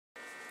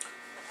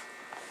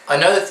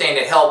Another thing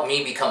that helped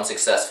me become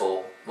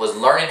successful was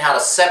learning how to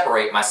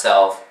separate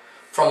myself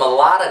from a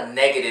lot of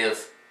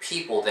negative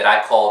people that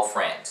I called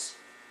friends,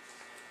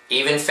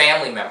 even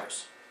family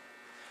members.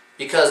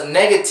 Because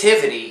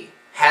negativity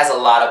has a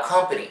lot of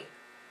company.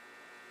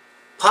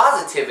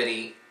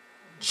 Positivity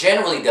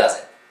generally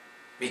doesn't.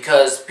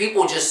 Because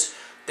people just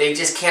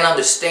can't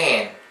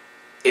understand,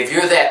 if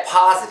you're that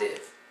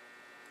positive,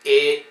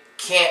 it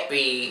can't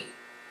be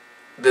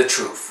the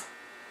truth.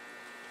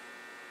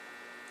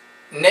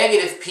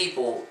 Negative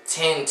people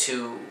tend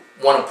to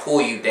want to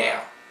pull you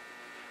down.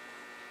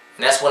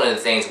 And that's one of the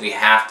things we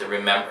have to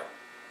remember.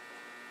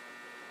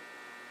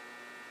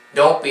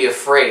 Don't be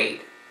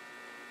afraid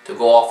to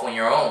go off on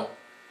your own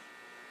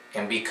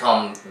and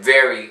become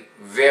very,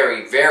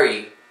 very,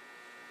 very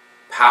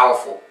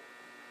powerful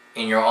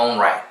in your own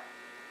right.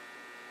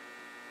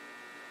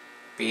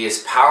 Be as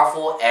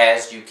powerful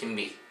as you can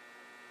be.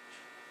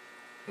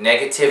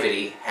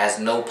 Negativity has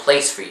no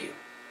place for you.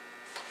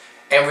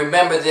 And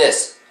remember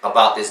this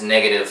about this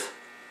negative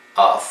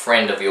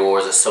friend of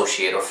yours,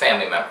 associate, or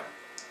family member.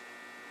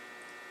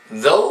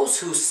 Those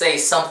who say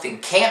something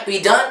can't be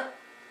done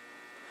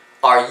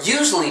are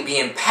usually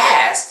being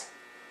passed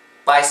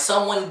by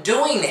someone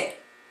doing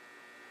it.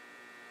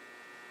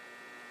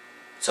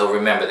 So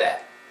remember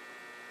that.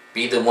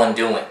 Be the one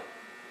doing,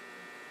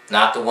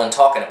 not the one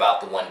talking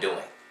about the one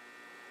doing.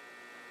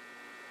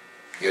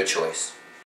 Your choice.